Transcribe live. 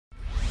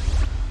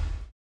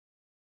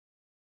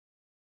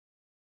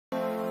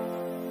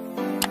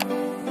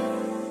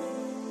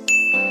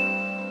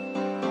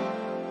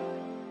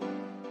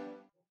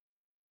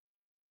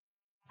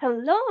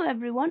Hello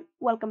everyone,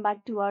 welcome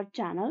back to our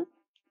channel.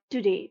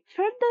 Today,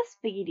 for this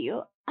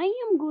video, I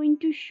am going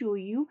to show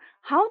you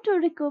how to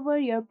recover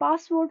your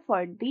password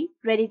for the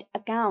Reddit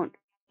account.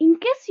 In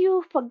case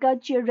you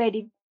forgot your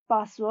Reddit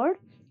password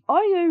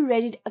or your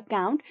Reddit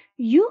account,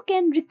 you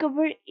can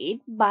recover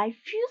it by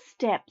few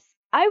steps.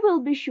 I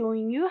will be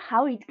showing you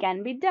how it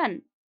can be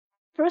done.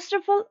 First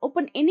of all,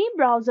 open any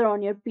browser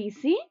on your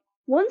PC.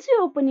 Once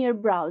you open your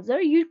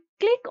browser, you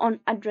click on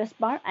address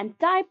bar and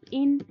type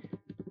in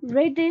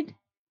reddit.com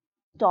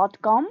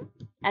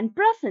and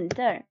press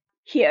enter.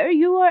 Here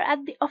you are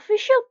at the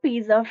official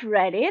page of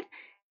Reddit.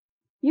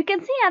 You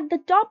can see at the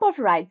top of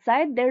right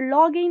side their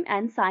login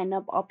and sign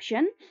up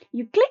option.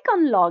 You click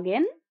on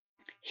login.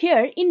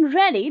 Here in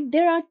Reddit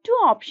there are two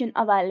options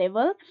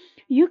available.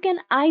 You can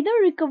either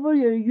recover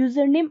your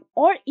username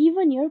or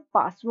even your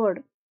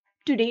password.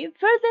 Today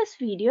for this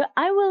video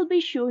I will be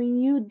showing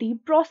you the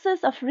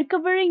process of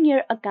recovering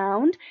your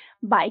account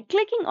by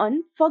clicking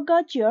on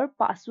forgot your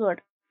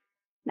password.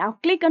 Now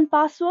click on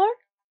password.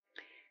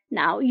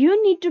 Now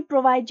you need to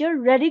provide your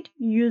Reddit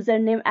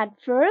username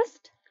at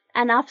first,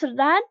 and after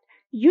that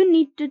you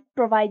need to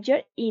provide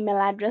your email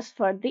address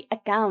for the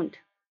account.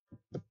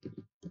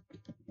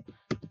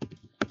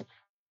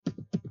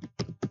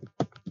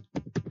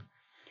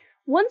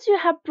 Once you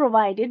have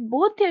provided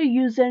both your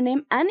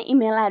username and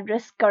email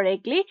address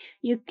correctly,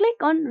 you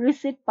click on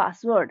reset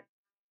password.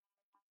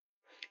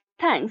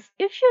 Thanks.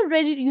 If your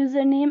Reddit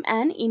username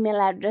and email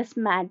address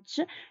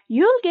match,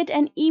 you'll get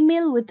an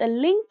email with a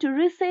link to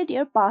reset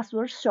your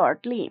password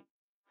shortly.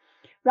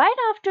 Right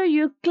after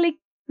you click,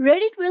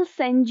 Reddit will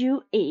send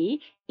you a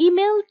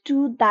email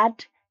to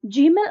that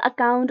Gmail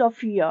account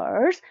of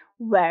yours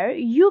where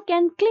you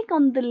can click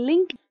on the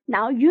link.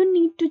 Now you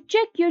need to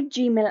check your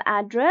Gmail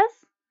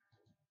address.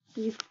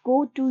 You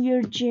go to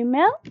your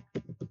Gmail.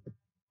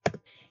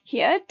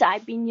 Here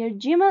type in your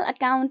Gmail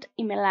account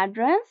email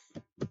address.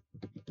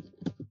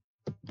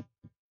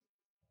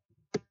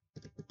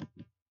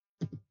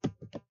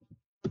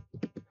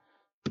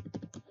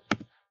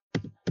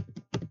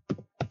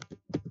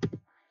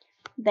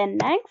 Then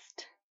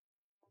next.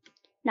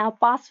 Now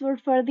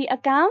password for the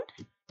account.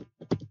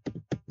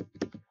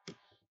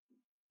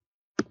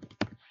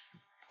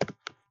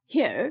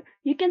 Here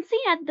you can see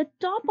at the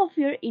top of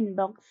your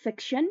inbox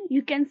section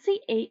you can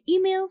see a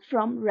email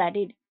from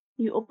Reddit.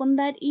 You open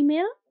that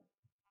email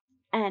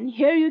and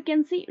here you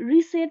can see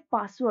reset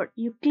password.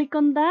 You click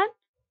on that.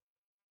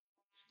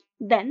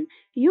 Then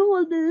you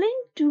will be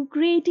linked to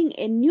creating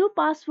a new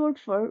password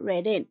for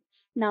Reddit.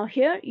 Now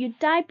here you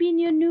type in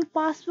your new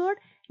password.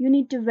 You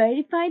need to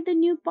verify the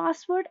new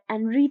password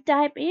and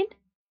retype it.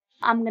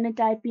 I'm gonna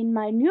type in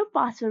my new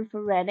password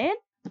for Reddit.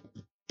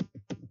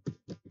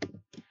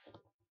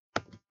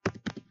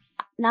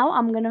 Now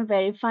I'm gonna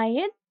verify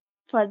it.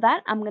 For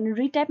that, I'm gonna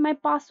retype my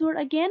password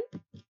again.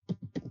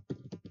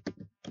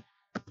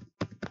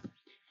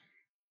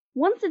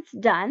 Once it's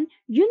done,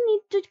 you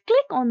need to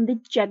click on the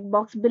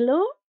checkbox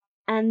below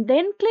and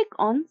then click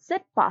on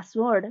set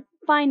password.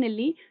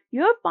 Finally,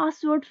 your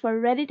password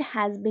for Reddit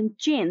has been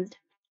changed.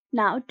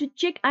 Now to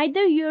check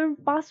either your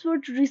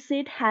password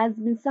reset has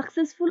been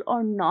successful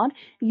or not,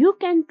 you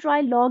can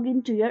try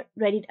login to your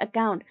Reddit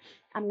account.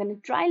 I'm gonna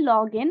try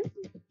login.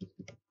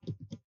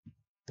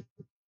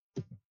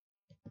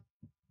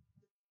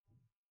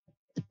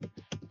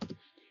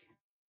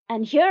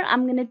 And here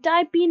I'm going to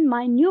type in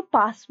my new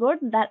password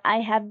that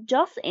I have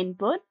just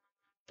input.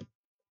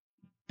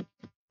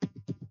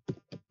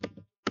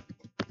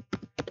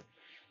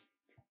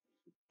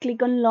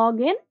 Click on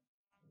login.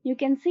 You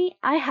can see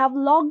I have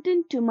logged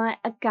into my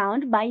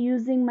account by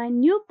using my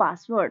new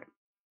password.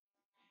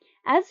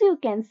 As you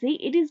can see,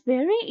 it is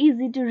very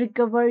easy to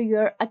recover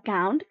your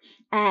account,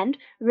 and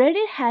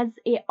Reddit has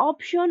an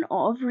option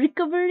of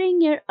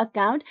recovering your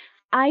account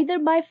either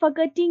by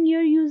forgetting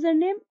your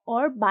username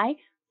or by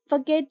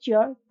forget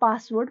your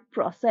password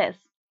process.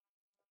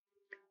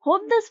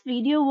 Hope this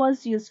video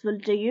was useful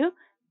to you.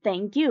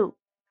 Thank you.